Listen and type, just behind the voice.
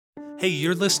Hey,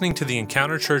 you're listening to the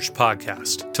Encounter Church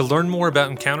podcast. To learn more about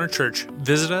Encounter Church,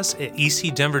 visit us at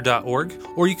ecdenver.org,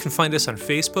 or you can find us on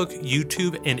Facebook,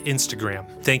 YouTube, and Instagram.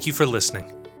 Thank you for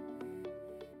listening.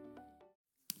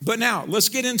 But now, let's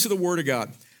get into the Word of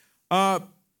God.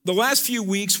 The last few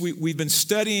weeks, we've been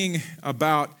studying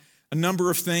about a number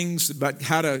of things, about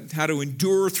how to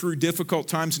endure through difficult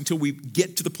times until we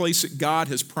get to the place that God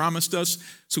has promised us.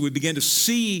 So we begin to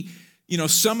see,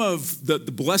 some of the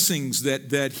blessings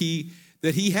that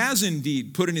he has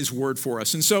indeed put in his word for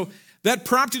us. And so that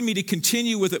prompted me to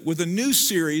continue with a new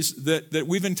series that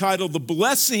we've entitled The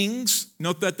Blessings,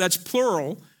 note that that's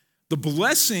plural, The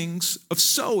Blessings of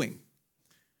Sowing.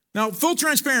 Now, full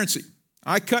transparency,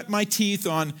 I cut my teeth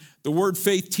on the word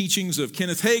faith teachings of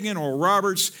Kenneth Hagin, Oral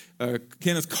Roberts,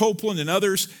 Kenneth Copeland, and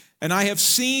others, and I have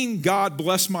seen God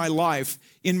bless my life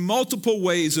in multiple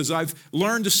ways as I've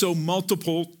learned to sow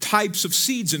multiple types of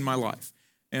seeds in my life.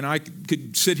 And I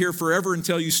could sit here forever and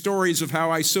tell you stories of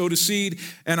how I sowed a seed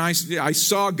and I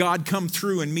saw God come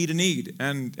through and meet a need.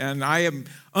 And I am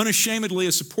unashamedly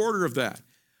a supporter of that.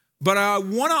 But I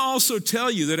want to also tell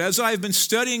you that as I've been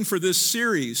studying for this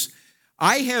series,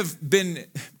 I have been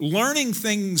learning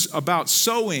things about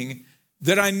sowing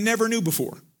that I never knew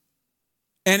before.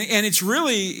 And it's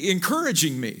really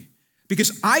encouraging me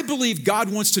because I believe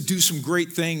God wants to do some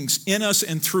great things in us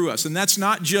and through us. And that's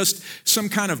not just some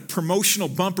kind of promotional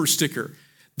bumper sticker.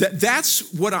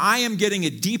 That's what I am getting a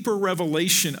deeper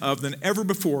revelation of than ever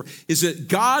before, is that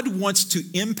God wants to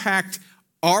impact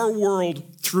our world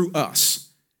through us.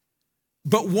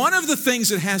 But one of the things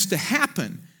that has to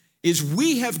happen is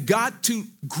we have got to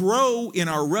grow in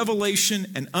our revelation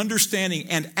and understanding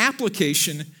and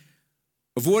application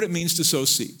of what it means to sow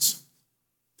seeds.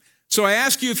 So I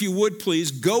ask you, if you would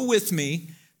please, go with me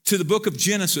to the book of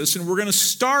Genesis, and we're going to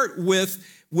start with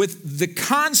the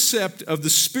concept of the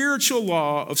spiritual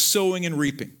law of sowing and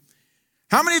reaping.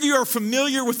 How many of you are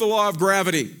familiar with the law of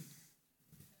gravity?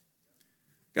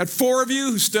 Got 4 of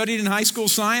you who studied in high school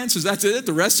science? Is that it?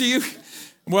 The rest of you?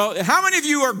 Well, how many of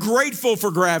you are grateful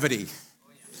for gravity?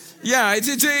 Yeah,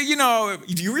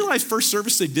 do you realize first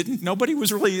service they didn't? Nobody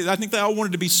was really, I think they all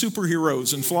wanted to be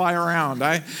superheroes and fly around.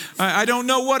 I don't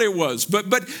know what it was,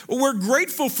 but we're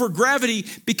grateful for gravity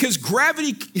because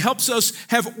gravity helps us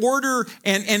have order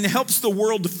and helps the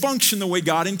world to function the way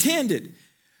God intended.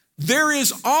 There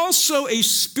is also a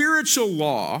spiritual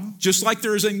law, just like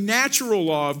there is a natural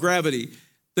law of gravity,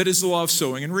 that is the law of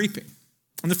sowing and reaping.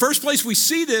 And the first place we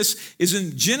see this is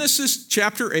in Genesis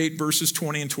chapter 8, verses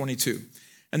 20 and 22.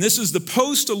 And this is the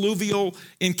post-alluvial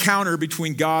encounter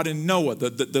between God and Noah.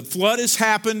 The flood has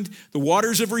happened, the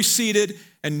waters have receded,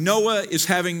 and Noah is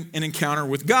having an encounter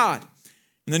with God.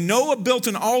 And then Noah built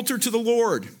an altar to the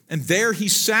Lord, and there he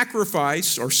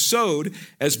sacrificed or sowed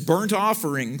as burnt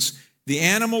offerings the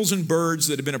animals and birds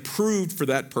that had been approved for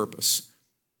that purpose.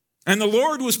 And the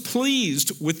Lord was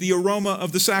pleased with the aroma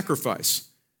of the sacrifice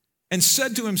and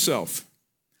said to himself,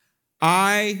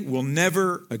 I will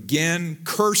never again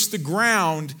curse the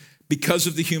ground because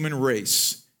of the human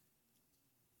race.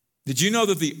 Did you know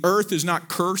that the earth is not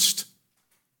cursed?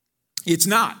 It's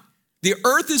not. The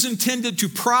earth is intended to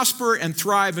prosper and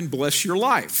thrive and bless your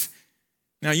life.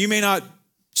 Now, you may not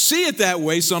see it that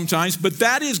way sometimes, but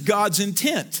that is God's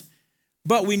intent.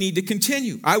 But we need to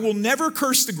continue. I will never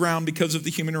curse the ground because of the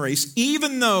human race,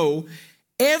 even though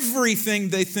everything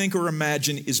they think or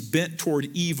imagine is bent toward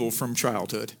evil from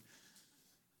childhood.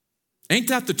 Ain't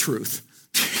that the truth?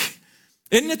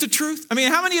 Isn't it the truth? I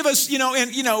mean, how many of us,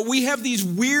 we have these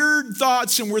weird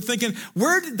thoughts and we're thinking,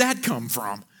 where did that come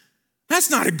from?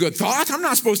 That's not a good thought. I'm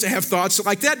not supposed to have thoughts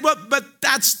like that, but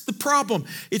that's the problem.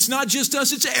 It's not just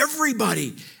us, it's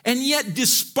everybody. And yet,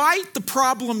 despite the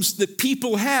problems that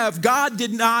people have, God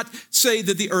did not say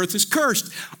that the earth is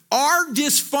cursed. Our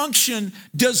dysfunction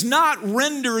does not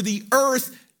render the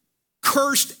earth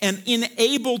cursed and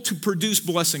unable to produce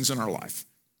blessings in our life.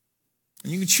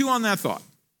 And you can chew on that thought.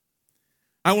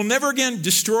 I will never again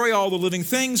destroy all the living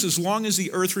things. As long as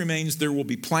the earth remains, there will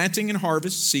be planting and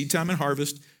harvest, seed time and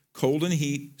harvest, cold and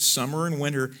heat, summer and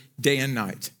winter, day and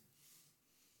night.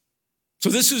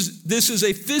 So this is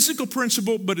a physical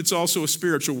principle, but it's also a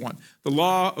spiritual one. The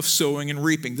law of sowing and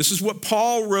reaping. This is what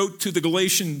Paul wrote to the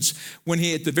Galatians when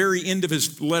he, at the very end of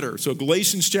his letter. So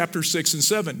Galatians chapter 6 and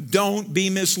 7. Don't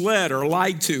be misled or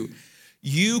lied to.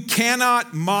 You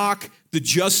cannot mock the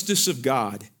justice of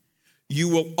God. You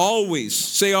will always,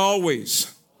 say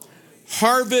always,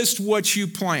 harvest what you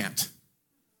plant.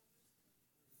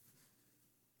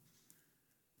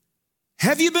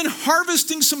 Have you been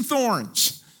harvesting some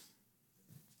thorns?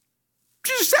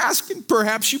 Just asking,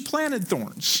 perhaps you planted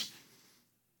thorns.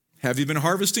 Have you been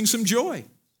harvesting some joy?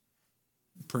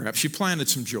 Perhaps you planted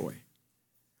some joy.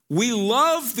 We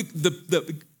love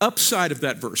the upside of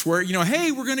that verse where,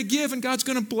 hey, we're going to give and God's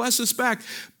going to bless us back.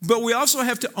 But we also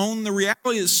have to own the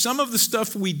reality that some of the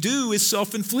stuff we do is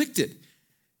self-inflicted.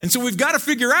 And so we've got to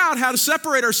figure out how to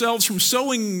separate ourselves from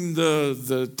sowing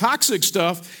the toxic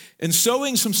stuff and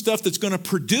sowing some stuff that's going to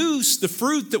produce the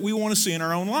fruit that we want to see in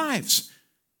our own lives.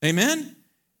 Amen?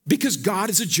 Because God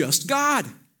is a just God.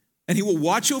 And he will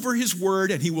watch over his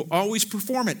word and he will always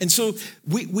perform it. And so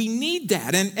we need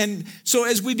that. And so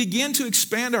as we begin to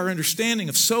expand our understanding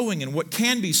of sowing and what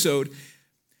can be sowed,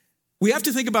 we have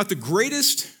to think about the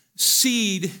greatest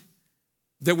seed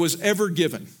that was ever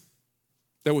given,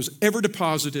 that was ever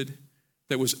deposited,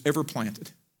 that was ever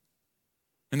planted.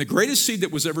 And the greatest seed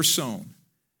that was ever sown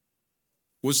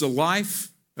was the life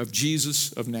of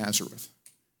Jesus of Nazareth.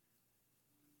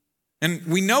 And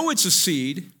we know it's a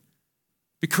seed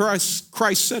because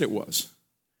Christ said it was.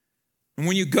 And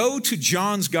when you go to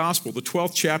John's gospel, the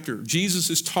 12th chapter,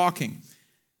 Jesus is talking.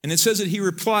 And it says that he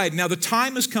replied, "Now the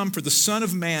time has come for the Son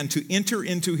of Man to enter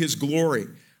into his glory,"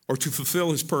 or to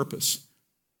fulfill his purpose.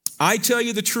 "I tell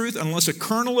you the truth, unless a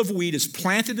kernel of wheat is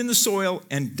planted in the soil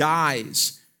and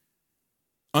dies,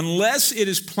 unless it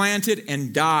is planted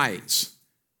and dies,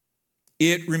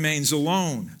 it remains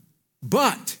alone.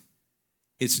 But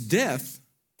its death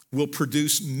will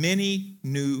produce many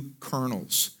new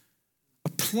kernels, a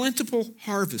plentiful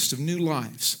harvest of new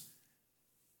lives."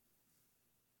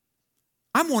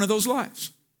 I'm one of those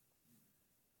lives.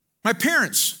 My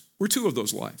parents were two of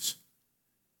those lives.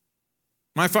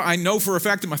 I know for a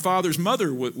fact that my father's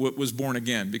mother was born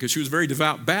again because she was a very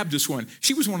devout Baptist one.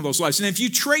 She was one of those lives. And if you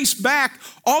trace back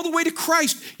all the way to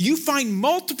Christ, you find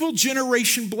multiple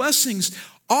generation blessings,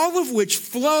 all of which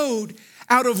flowed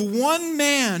out of one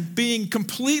man being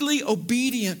completely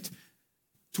obedient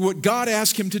to what God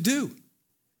asked him to do.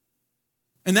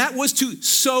 And that was to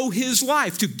sow his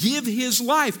life, to give his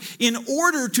life in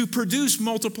order to produce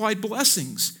multiplied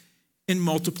blessings in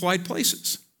multiplied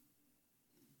places.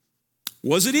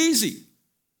 Was it easy?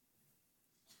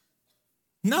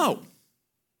 No.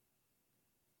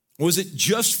 Was it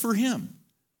just for him?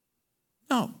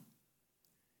 No.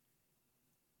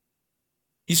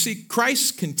 You see,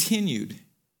 Christ continued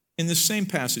in this same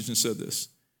passage and said this: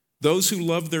 "Those who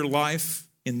love their life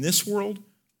in this world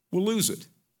will lose it.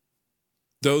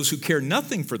 Those who care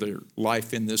nothing for their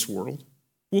life in this world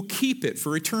will keep it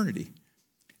for eternity.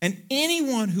 And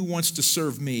anyone who wants to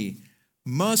serve me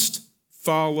must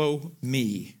follow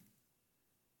me,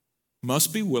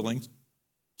 must be willing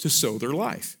to sow their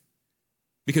life.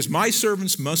 Because my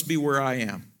servants must be where I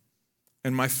am,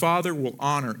 and my Father will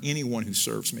honor anyone who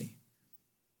serves me.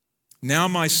 Now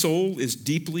my soul is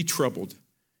deeply troubled.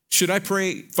 Should I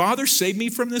pray, 'Father, save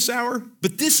me from this hour?'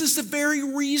 But this is the very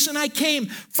reason I came.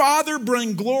 'Father,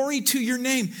 bring glory to your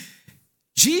name.'"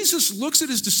 Jesus looks at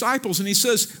his disciples and he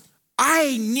says,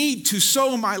 "I need to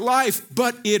sow my life,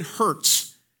 but it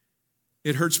hurts.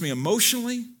 It hurts me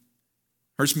emotionally,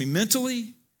 hurts me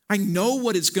mentally. I know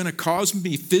what it's going to cause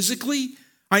me physically.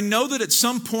 I know that at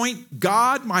some point,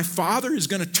 God, my Father, is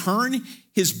going to turn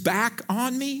his back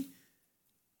on me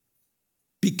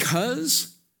because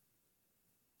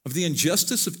of the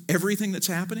injustice of everything that's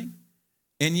happening.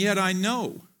 And yet I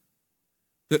know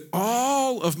that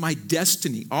all of my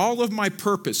destiny, all of my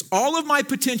purpose, all of my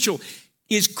potential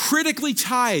is critically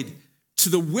tied to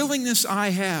the willingness I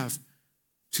have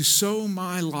to sow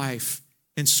my life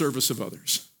in service of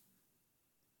others,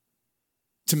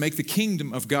 to make the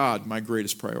kingdom of God my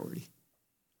greatest priority."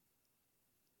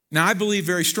 Now, I believe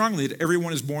very strongly that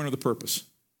everyone is born with a purpose.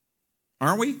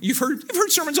 Aren't we? You've heard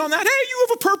sermons on that. Hey, you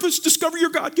have a purpose. Discover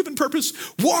your God-given purpose.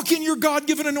 Walk in your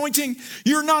God-given anointing.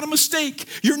 You're not a mistake.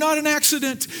 You're not an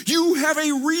accident. You have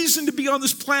a reason to be on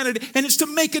this planet, and it's to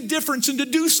make a difference and to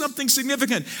do something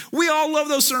significant. We all love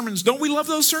those sermons. Don't we love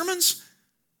those sermons?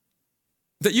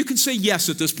 That you can say yes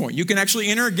at this point. You can actually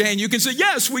enter again. You can say,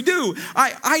 yes, we do.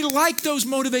 I like those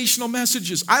motivational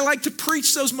messages. I like to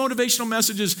preach those motivational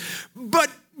messages. But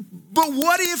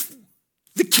what if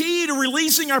the key to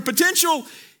releasing our potential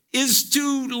is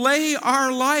to lay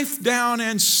our life down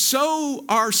and sow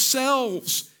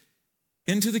ourselves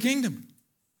into the kingdom?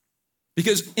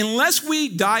 Because unless we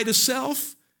die to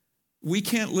self, we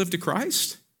can't live to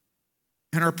Christ.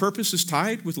 And our purpose is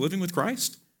tied with living with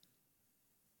Christ.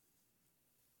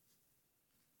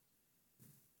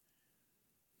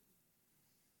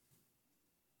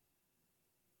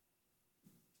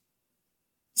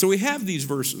 So we have these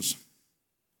verses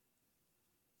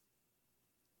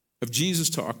of Jesus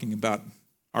talking about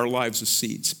our lives as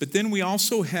seeds. But then we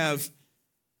also have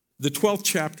the 12th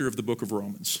chapter of the book of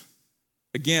Romans.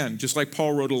 Again, just like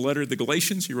Paul wrote a letter to the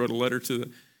Galatians, he wrote a letter to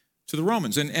the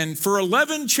Romans. And for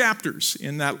 11 chapters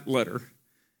in that letter,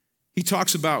 he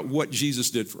talks about what Jesus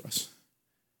did for us.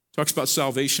 Talks about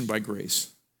salvation by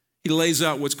grace. He lays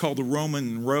out what's called the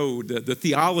Roman road, the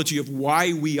theology of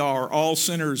why we are all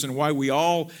sinners and why we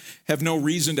all have no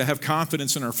reason to have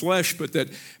confidence in our flesh, but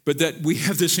that we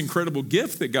have this incredible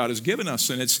gift that God has given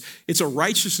us, and it's a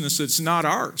righteousness that's not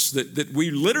ours, that we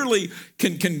literally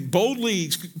can boldly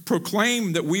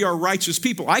proclaim that we are righteous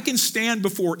people. I can stand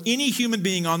before any human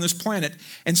being on this planet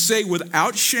and say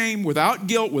without shame, without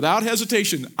guilt, without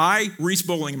hesitation, I, Reece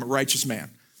Bowling, am a righteous man.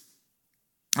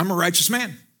 I'm a righteous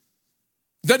man.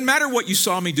 Doesn't matter what you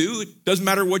saw me do. It doesn't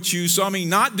matter what you saw me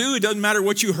not do. It doesn't matter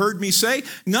what you heard me say.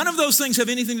 None of those things have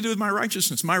anything to do with my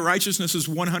righteousness. My righteousness is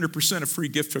 100% a free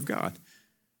gift of God.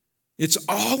 It's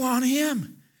all on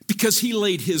him because he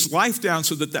laid his life down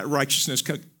so that righteousness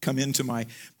could come into my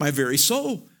very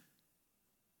soul.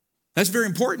 That's very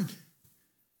important.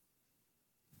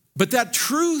 But that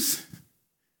truth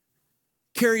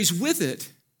carries with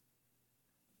it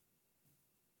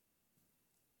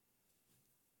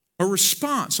a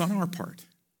response on our part.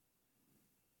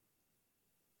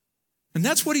 And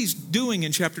that's what he's doing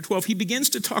in chapter 12. He begins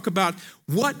to talk about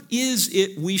what is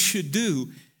it we should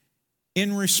do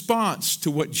in response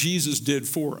to what Jesus did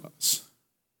for us.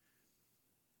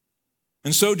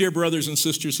 And so, dear brothers and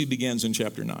sisters, he begins in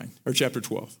chapter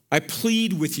 12. I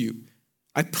plead with you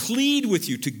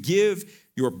to give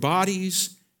your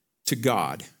bodies to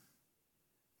God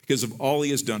because of all he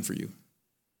has done for you.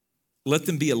 Let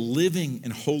them be a living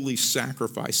and holy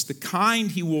sacrifice, the kind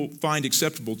he will find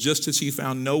acceptable, just as he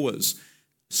found Noah's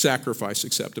sacrifice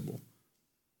acceptable.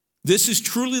 This is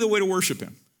truly the way to worship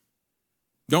him.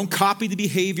 Don't copy the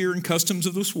behavior and customs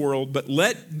of this world, but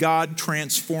let God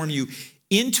transform you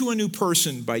into a new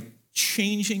person by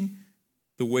changing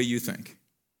the way you think.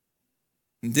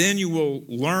 And then you will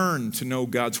learn to know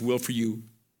God's will for you,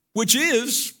 which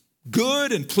is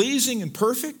good and pleasing and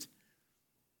perfect.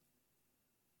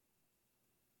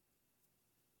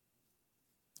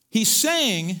 He's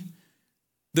saying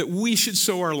that we should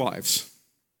sow our lives.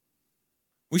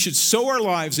 We should sow our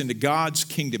lives into God's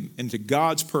kingdom, into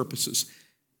God's purposes,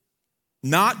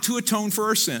 not to atone for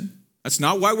our sin. That's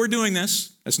not why we're doing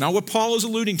this. That's not what Paul is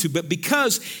alluding to, but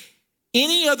because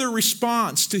any other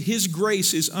response to his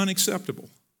grace is unacceptable.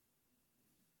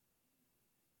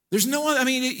 There's no other,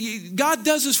 God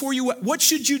does this for you. What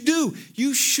should you do?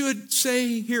 You should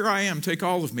say, here I am, take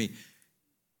all of me.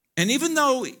 And even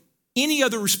though any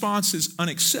other response is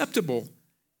unacceptable,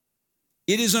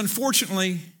 it is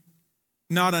unfortunately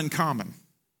not uncommon.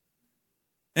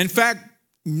 In fact,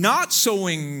 not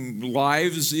sowing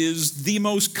lives is the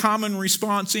most common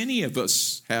response any of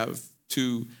us have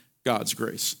to God's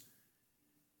grace.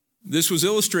 This was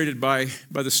illustrated by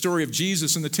the story of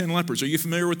Jesus and the 10 lepers. Are you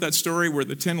familiar with that story where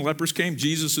the 10 lepers came?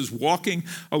 Jesus is walking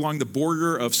along the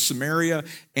border of Samaria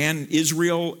and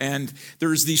Israel, and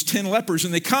there's these 10 lepers,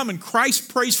 and they come, and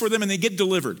Christ prays for them, and they get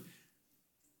delivered.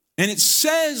 And it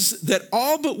says that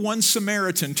all but one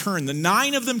Samaritan turn. The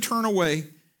 9 of them turn away,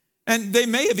 and they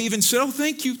may have even said, oh,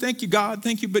 thank you, God,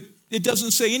 thank you, but it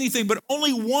doesn't say anything, but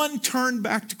only one turned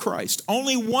back to Christ.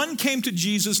 Only one came to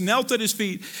Jesus, knelt at his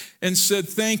feet, and said,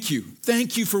 thank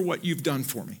you for what you've done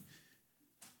for me.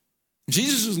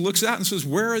 Jesus just looks out and says,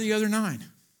 where are the other 9?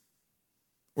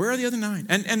 Where are the other 9?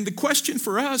 And the question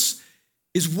for us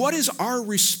is, what is our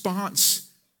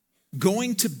response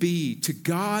going to be to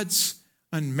God's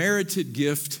unmerited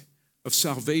gift of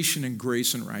salvation and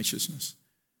grace and righteousness?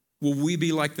 Will we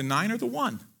be like the 9 or the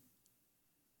 1?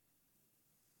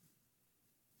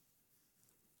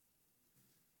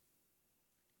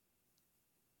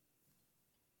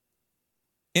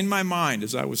 In my mind,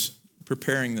 as I was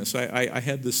preparing this, I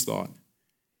had this thought.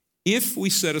 If we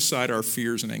set aside our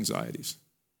fears and anxieties,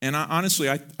 and honestly,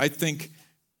 I think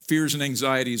fears and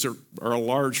anxieties are a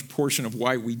large portion of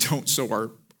why we don't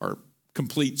sow our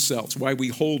complete selves, why we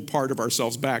hold part of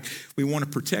ourselves back. We want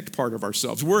to protect part of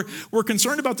ourselves. We're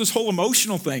concerned about this whole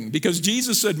emotional thing because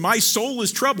Jesus said, my soul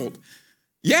is troubled.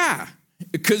 Yeah,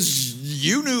 because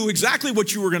you knew exactly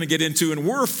what you were going to get into, and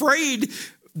we're afraid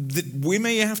that we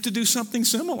may have to do something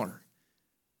similar.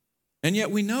 And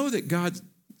yet we know that God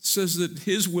says that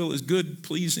his will is good,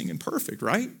 pleasing, and perfect,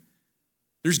 right?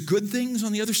 There's good things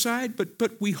on the other side,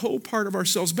 but we hold part of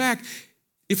ourselves back.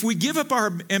 If we give up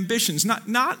our ambitions,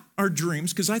 not our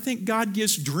dreams, because I think God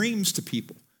gives dreams to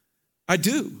people. I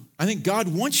do. I think God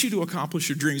wants you to accomplish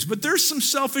your dreams, but there's some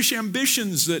selfish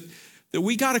ambitions that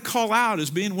we got to call out as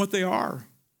being what they are.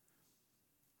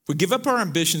 If we give up our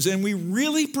ambitions and we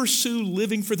really pursue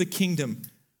living for the kingdom,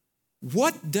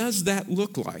 what does that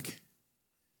look like?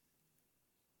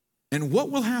 And what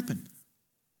will happen?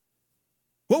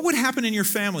 What would happen in your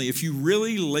family if you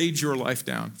really laid your life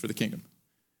down for the kingdom?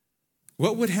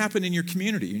 What would happen in your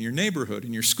community, in your neighborhood,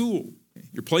 in your school,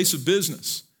 your place of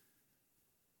business?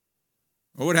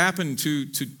 What would happen to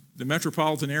the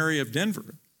metropolitan area of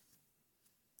Denver?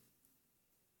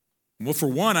 Well, for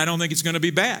one, I don't think it's going to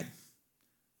be bad,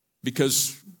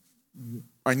 because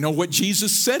I know what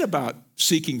Jesus said about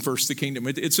seeking first the kingdom.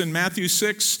 It's in Matthew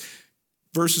 6,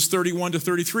 verses 31 to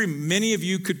 33. Many of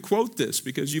you could quote this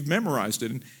because you've memorized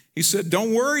it. And he said,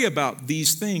 don't worry about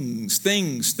these things,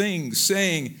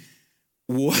 saying,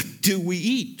 what do we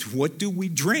eat? What do we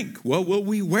drink? What will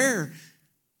we wear?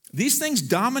 These things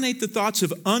dominate the thoughts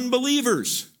of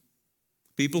unbelievers,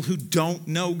 people who don't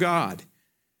know God.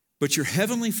 But your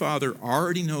heavenly Father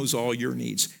already knows all your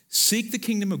needs. Seek the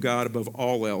kingdom of God above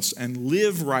all else and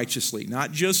live righteously,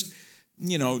 not just,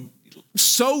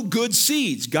 sow good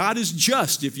seeds. God is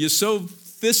just. If you sow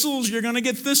thistles, you're going to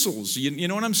get thistles. You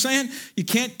know what I'm saying? You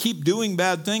can't keep doing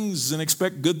bad things and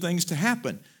expect good things to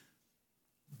happen.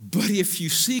 But if you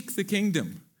seek the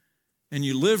kingdom and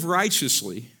you live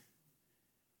righteously,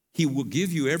 he will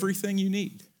give you everything you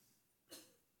need.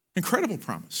 Incredible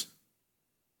promise.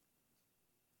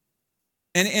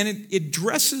 And it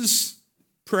addresses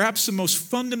perhaps the most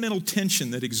fundamental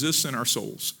tension that exists in our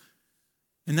souls.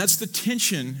 And that's the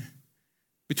tension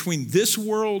between this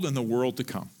world and the world to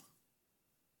come.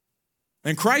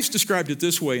 And Christ described it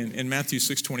this way in Matthew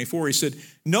 6:24. He said,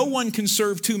 no one can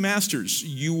serve two masters.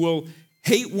 You will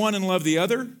hate one and love the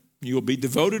other. You will be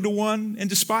devoted to one and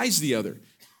despise the other.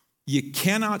 You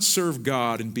cannot serve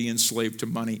God and be enslaved to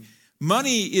money.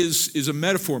 Money is a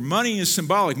metaphor. Money is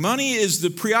symbolic. Money is the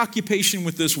preoccupation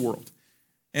with this world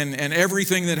and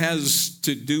everything that has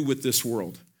to do with this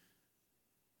world.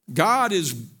 God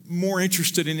is more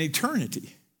interested in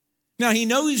eternity. Now, he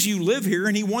knows you live here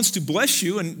and he wants to bless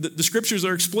you, and the scriptures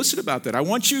are explicit about that. I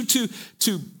want you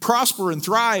to prosper and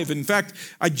thrive. In fact,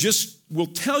 I just will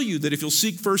tell you that if you'll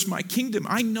seek first my kingdom,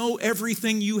 I know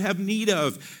everything you have need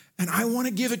of, and I want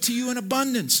to give it to you in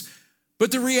abundance.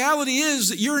 But the reality is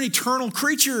that you're an eternal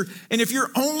creature, and if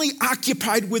you're only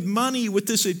occupied with money, with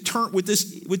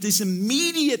this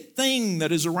immediate thing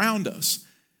that is around us,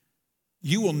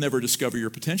 you will never discover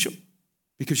your potential,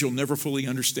 because you'll never fully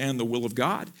understand the will of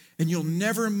God, and you'll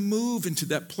never move into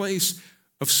that place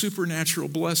of supernatural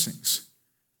blessings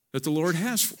that the Lord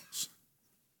has for us.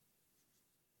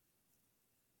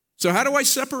 So how do I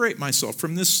separate myself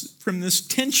from this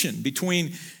tension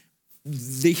between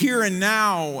the here and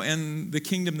now and the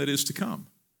kingdom that is to come?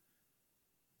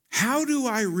 How do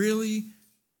I really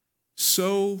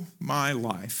sow my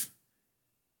life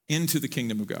into the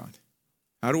kingdom of God?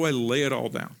 How do I lay it all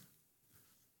down?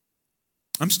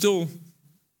 I'm still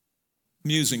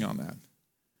musing on that,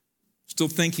 still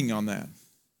thinking on that.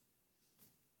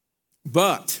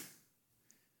 But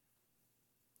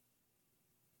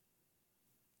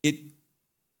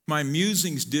my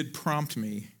musings did prompt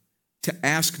me to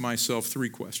ask myself three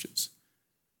questions.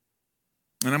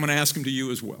 And I'm going to ask them to you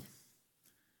as well.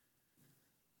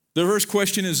 The first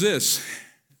question is this: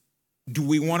 do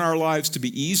we want our lives to be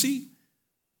easy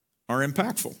or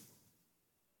impactful?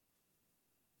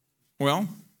 Well,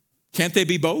 can't they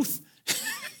be both?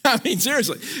 I mean,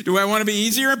 seriously, do I want to be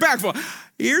easy or impactful?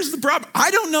 Here's the problem.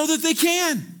 I don't know that they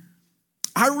can.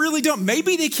 I really don't.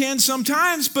 Maybe they can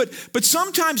sometimes, but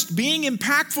sometimes being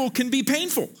impactful can be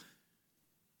painful.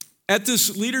 At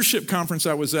this leadership conference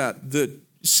I was at, the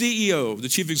CEO, the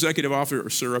chief executive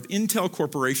officer of Intel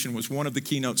Corporation, was one of the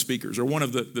keynote speakers, or one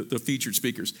of the featured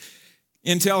speakers.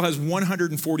 Intel has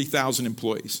 140,000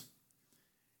 employees.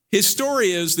 His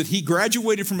story is that he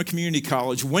graduated from a community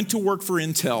college, went to work for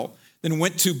Intel, then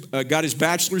got his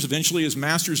bachelor's, eventually his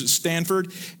master's at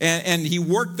Stanford, and he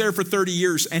worked there for 30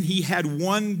 years, and he had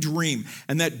one dream.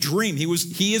 And that dream,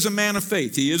 he is a man of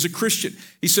faith, he is a Christian.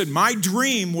 He said, my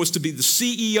dream was to be the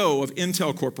CEO of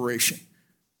Intel Corporation.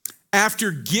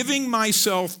 After giving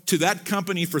myself to that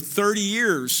company for 30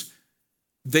 years,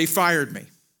 they fired me.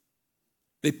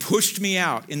 They pushed me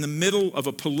out in the middle of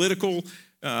a political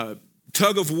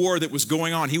tug of war that was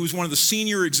going on. He was one of the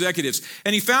senior executives,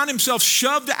 and he found himself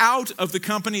shoved out of the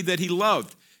company that he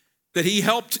loved, that he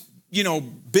helped,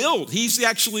 build. He's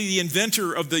actually the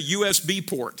inventor of the USB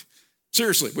port.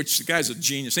 Seriously, which the guy's a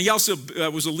genius. And he also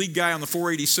was a lead guy on the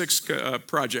 486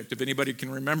 project, if anybody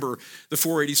can remember the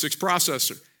 486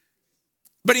 processor.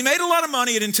 But he made a lot of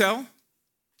money at Intel,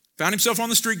 found himself on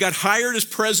the street, got hired as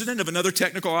president of another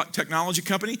technology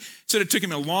company. Said it took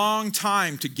him a long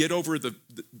time to get over the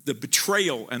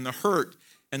betrayal and the hurt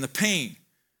and the pain.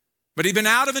 But he'd been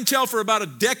out of Intel for about a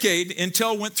decade.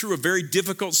 Intel went through a very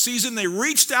difficult season. They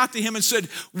reached out to him and said,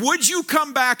 would you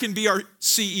come back and be our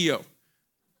CEO?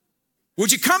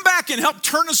 Would you come back and help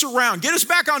turn us around, get us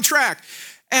back on track?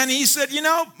 And he said,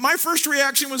 my first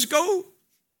reaction was, go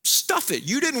stuff it.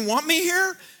 You didn't want me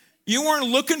here? You weren't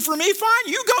looking for me? Fine,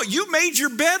 you go. You made your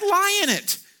bed, lie in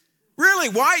it. Really,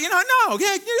 why? No,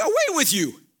 away with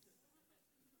you.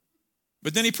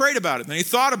 But then he prayed about it, then he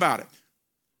thought about it.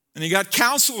 And he got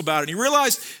counsel about it. And he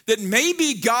realized that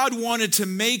maybe God wanted to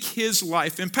make his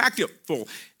life impactful.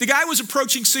 The guy was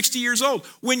approaching 60 years old.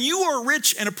 When you are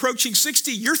rich and approaching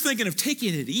 60, you're thinking of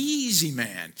taking it easy,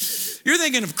 man. You're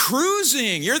thinking of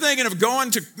cruising. You're thinking of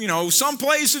going to,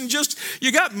 someplace and just,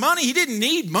 you got money. He didn't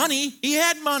need money. He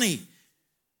had money.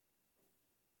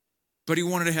 But he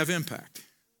wanted to have impact.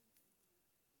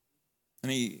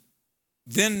 And he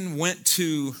then went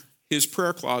to his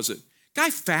prayer closet. Guy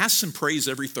fasts and prays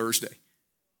every Thursday.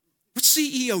 What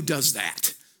CEO does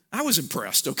that? I was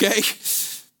impressed, okay?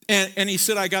 And he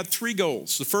said, I got 3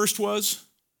 goals. The first was,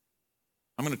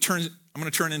 I'm going to turn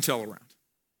Intel around.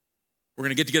 We're going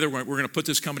to get together. We're going to put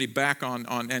this company back on,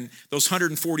 and those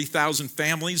 140,000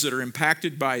 families that are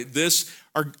impacted by this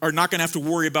are not going to have to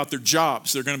worry about their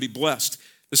jobs. They're going to be blessed.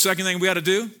 The second thing we got to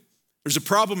do, there's a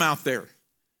problem out there.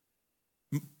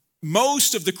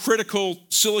 Most of the critical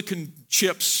silicon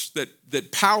chips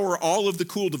that power all of the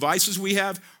cool devices we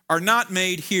have are not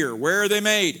made here. Where are they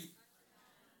made?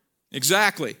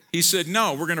 Exactly. He said,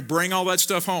 no, we're going to bring all that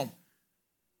stuff home.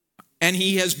 And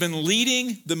he has been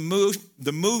leading the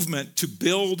movement to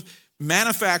build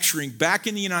manufacturing back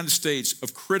in the United States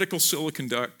of critical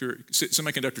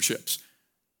semiconductor chips.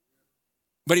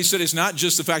 But he said it's not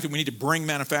just the fact that we need to bring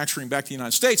manufacturing back to the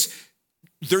United States.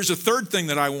 There's a third thing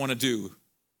that I want to do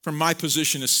from my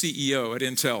position as CEO at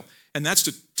Intel, and that's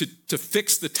to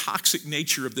fix the toxic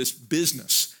nature of this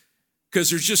business,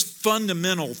 because there's just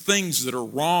fundamental things that are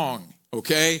wrong,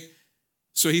 okay?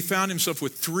 So he found himself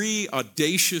with 3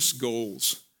 audacious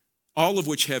goals, all of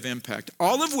which have impact,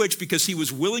 all of which because he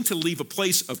was willing to leave a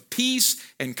place of peace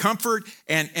and comfort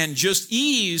and just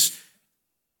ease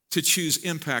to choose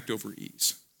impact over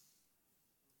ease.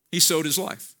 He sowed his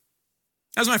life.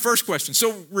 That was my first question.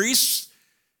 So, Reece,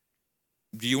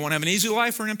 do you want to have an easy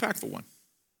life or an impactful one?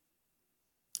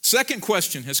 Second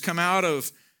question has come out of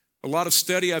a lot of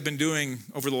study I've been doing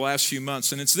over the last few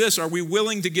months, and it's this: are we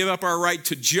willing to give up our right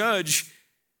to judge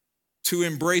to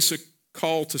embrace a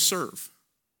call to serve?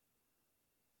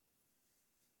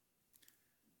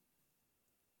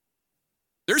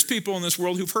 There's people in this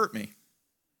world who've hurt me.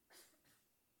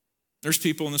 There's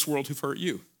people in this world who've hurt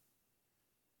you.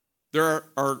 There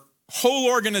are whole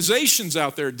organizations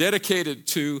out there dedicated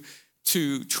to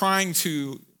trying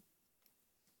to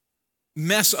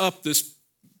mess up this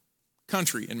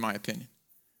country, in my opinion.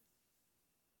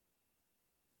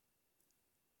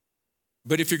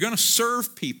 But if you're going to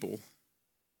serve people,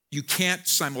 you can't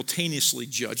simultaneously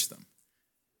judge them.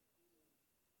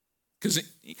 Because,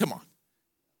 come on,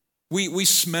 we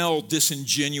smell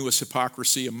disingenuous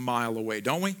hypocrisy a mile away,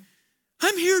 don't we?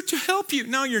 I'm here to help you.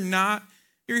 No, you're not.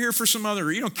 You're here for some other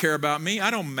reason. You don't care about me. I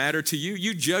don't matter to you.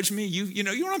 You judge me. You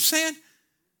know what I'm saying?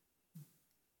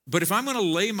 But if I'm going to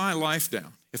lay my life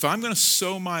down, if I'm going to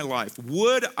sow my life,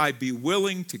 would I be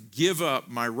willing to give up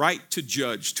my right to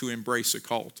judge to embrace a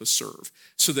call to serve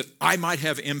so that I might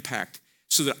have impact,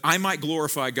 so that I might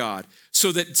glorify God,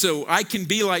 so I can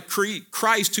be like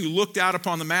Christ, who looked out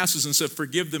upon the masses and said,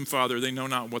 forgive them, Father, they know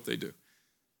not what they do.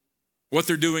 What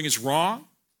they're doing is wrong.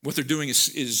 What they're doing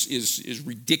is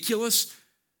ridiculous.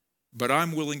 But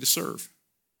I'm willing to serve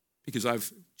because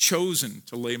I've chosen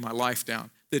to lay my life down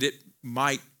that it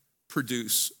might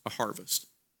produce a harvest.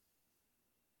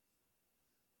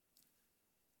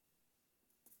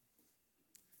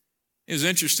 It was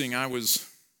interesting. I was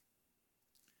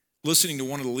listening to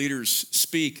one of the leaders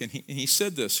speak, and he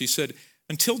said this. He said,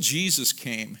 until Jesus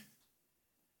came,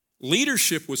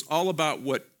 leadership was all about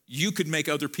what you could make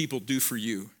other people do for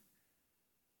you.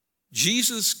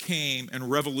 Jesus came and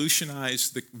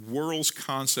revolutionized the world's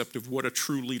concept of what a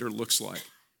true leader looks like,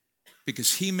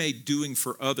 because he made doing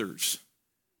for others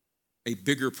a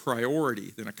bigger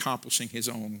priority than accomplishing his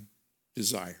own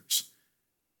desires.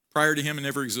 Prior to him, it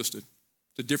never existed.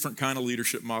 It's a different kind of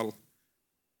leadership model.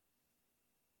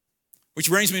 Which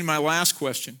brings me to my last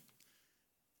question.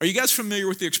 Are you guys familiar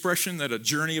with the expression that a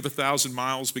journey of 1,000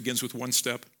 miles begins with one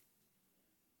step?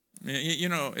 You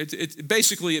know,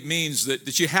 basically it means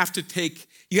that you have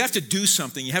to do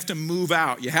something. You have to move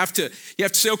out. You have to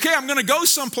say, okay, I'm going to go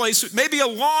someplace, maybe a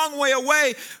long way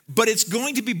away, but it's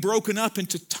going to be broken up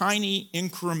into tiny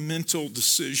incremental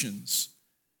decisions.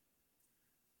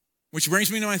 Which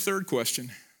brings me to my third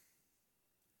question.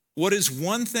 What is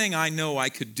one thing I know I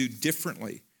could do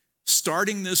differently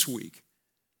starting this week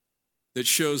that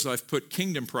shows I've put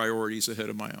kingdom priorities ahead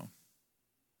of my own?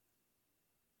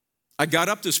 I got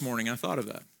up this morning and I thought of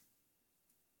that.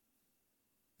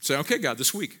 Say, okay, God,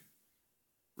 this week,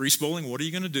 Reece Bowling, what are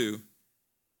you going to do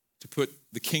to put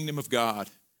the kingdom of God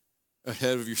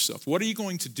ahead of yourself? What are you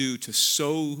going to do to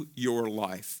sow your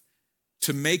life,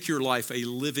 to make your life a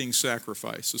living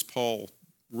sacrifice, as Paul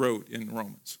wrote in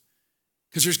Romans?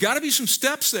 Because there's got to be some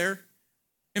steps there.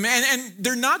 And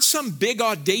they're not some big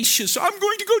audacious, I'm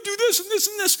going to go do this and this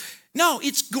and this. No,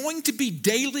 it's going to be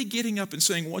daily getting up and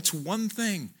saying, what's one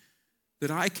thing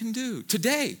that I can do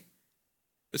today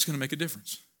that's going to make a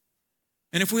difference?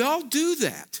 And if we all do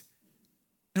that,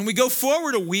 and we go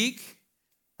forward a week,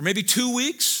 or maybe 2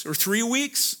 weeks, or 3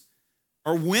 weeks,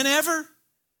 or whenever,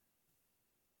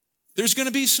 there's going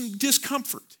to be some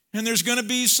discomfort, and there's going to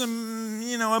be some,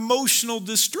 emotional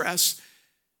distress.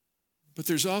 But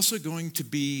there's also going to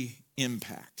be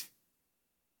impact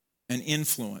and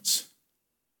influence,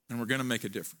 and we're going to make a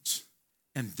difference.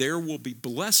 And there will be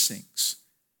blessings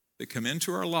that come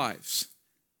into our lives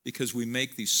because we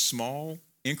make these small,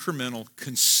 incremental,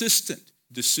 consistent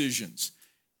decisions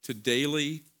to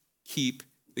daily keep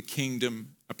the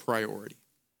kingdom a priority.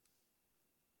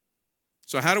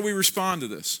 So how do we respond to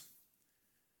this?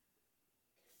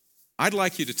 I'd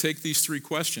like you to take these 3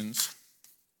 questions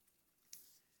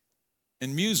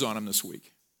and muse on them this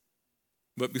week.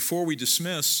 But before we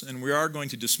dismiss, and we are going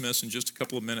to dismiss in just a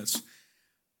couple of minutes,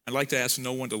 I'd like to ask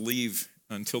no one to leave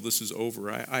until this is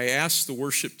over. I asked the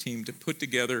worship team to put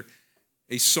together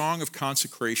a song of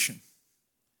consecration.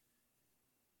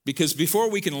 Because before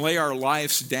we can lay our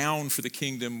lives down for the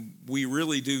kingdom, we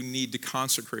really do need to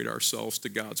consecrate ourselves to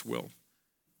God's will.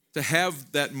 To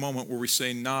have that moment where we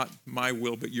say, not my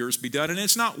will, but yours be done. And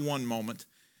it's not one moment.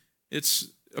 It's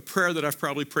a prayer that I've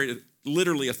probably prayed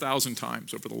literally 1,000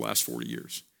 times over the last 40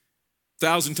 years.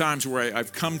 1,000 times where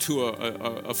I've come to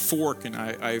a fork and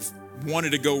I've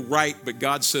wanted to go right, but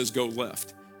God says go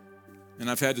left. And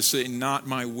I've had to say, not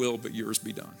my will, but yours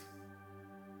be done.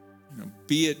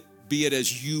 Be it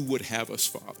as you would have us,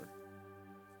 Father.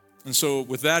 And so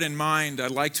with that in mind, I'd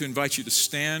like to invite you to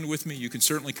stand with me. You can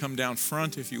certainly come down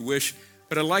front if you wish,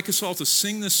 but I'd like us all to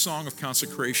sing this song of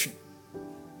consecration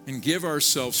and give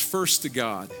ourselves first to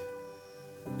God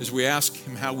as we ask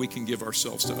him how we can give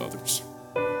ourselves to others.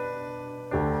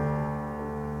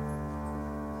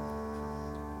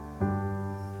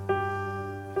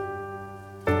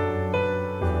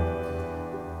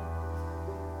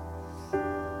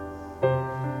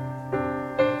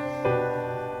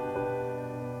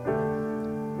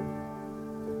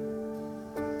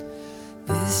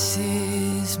 This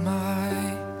is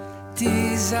my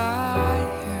desire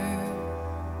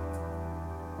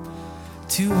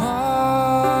to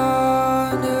honor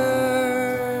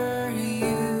you,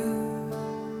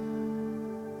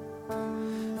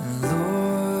 and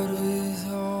Lord, with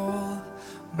all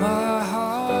my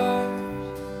heart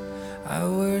I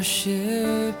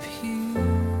worship you.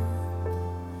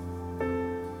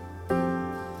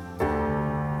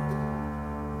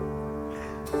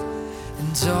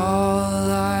 And all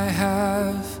I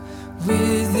have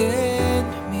within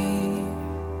me,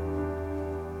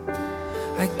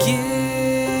 I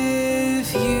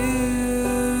give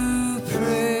you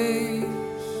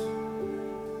praise.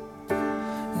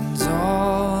 And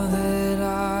all that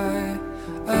I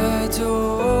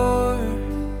adore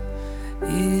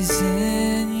is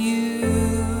in you.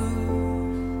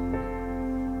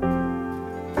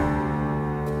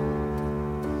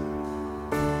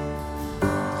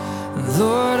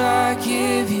 Lord, I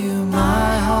give you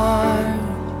my heart,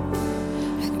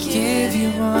 I give you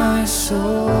my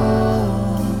soul.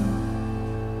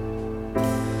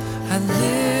 I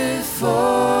live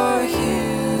for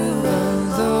you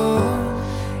alone.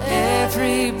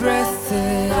 Every breath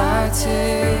that I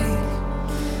take,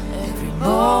 every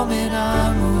moment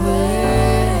I'm awake,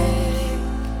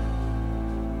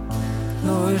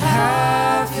 Lord,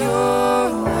 have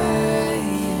your way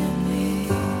in me.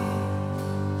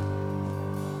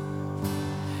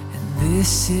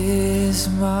 This is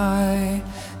my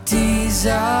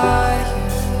desire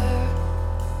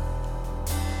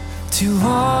to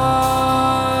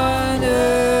honor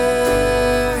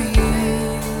you,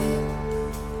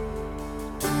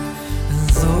 and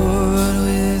Lord,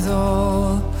 with all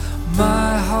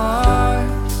my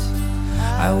heart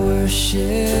I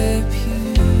worship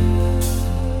you.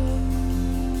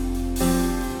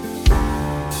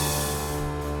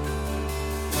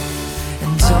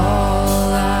 And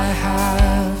all I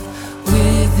have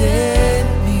within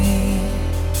me,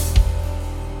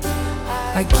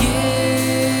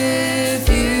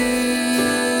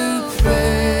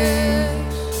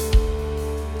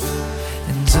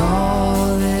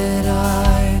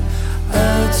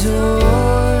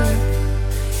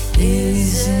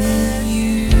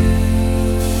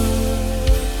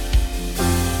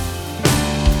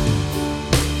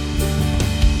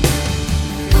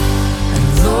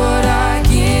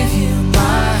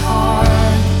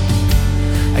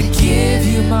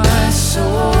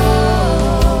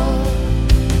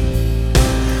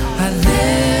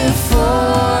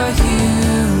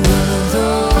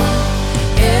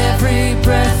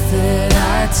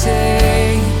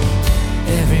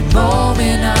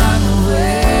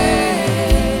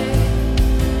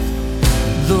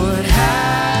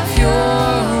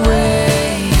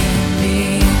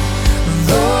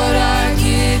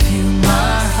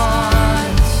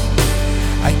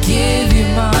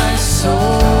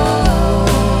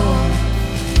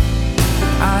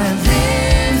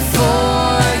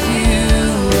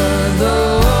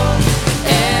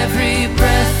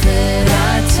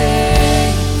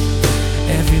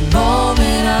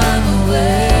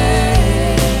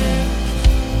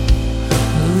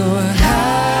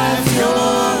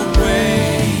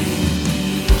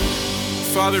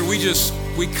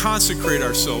 we consecrate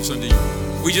ourselves unto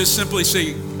you. We just simply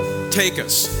say, take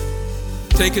us.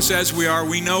 Take us as we are.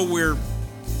 We know we're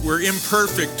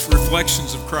imperfect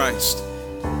reflections of Christ.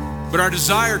 But our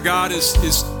desire, God, is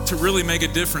to really make a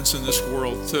difference in this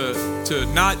world,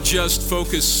 to not just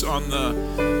focus on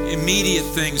the immediate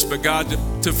things, but God,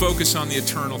 to focus on the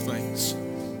eternal things.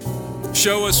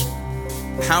 Show us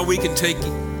how we can take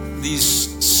these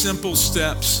simple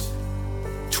steps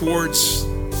towards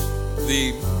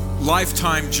the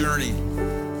lifetime journey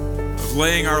of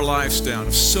laying our lives down,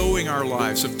 of sowing our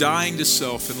lives, of dying to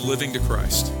self and living to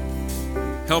Christ.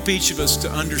 Help each of us to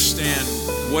understand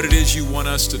what it is you want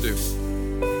us to do.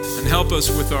 And help us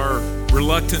with our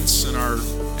reluctance and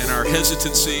our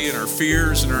hesitancy and our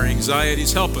fears and our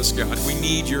anxieties. Help us, God. We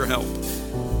need your help.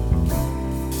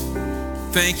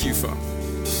 Thank you, Father.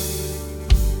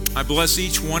 I bless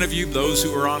each one of you, those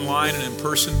who are online and in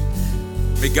person.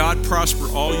 May God prosper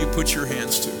all you put your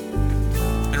hands to.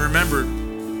 And remember,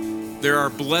 there are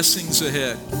blessings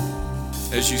ahead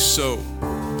as you sow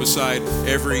beside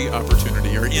every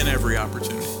opportunity, or in every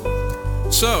opportunity.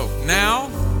 So now,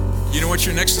 you know what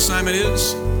your next assignment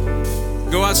is?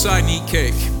 Go outside and eat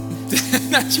cake.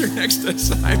 That's your next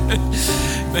assignment.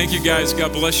 Thank you, guys.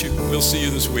 God bless you. We'll see you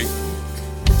this week.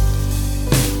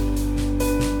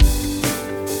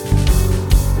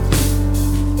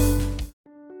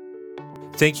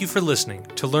 Thank you for listening.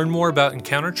 To learn more about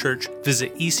Encounter Church,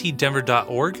 visit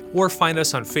ecdenver.org or find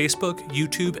us on Facebook,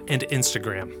 YouTube, and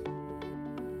Instagram.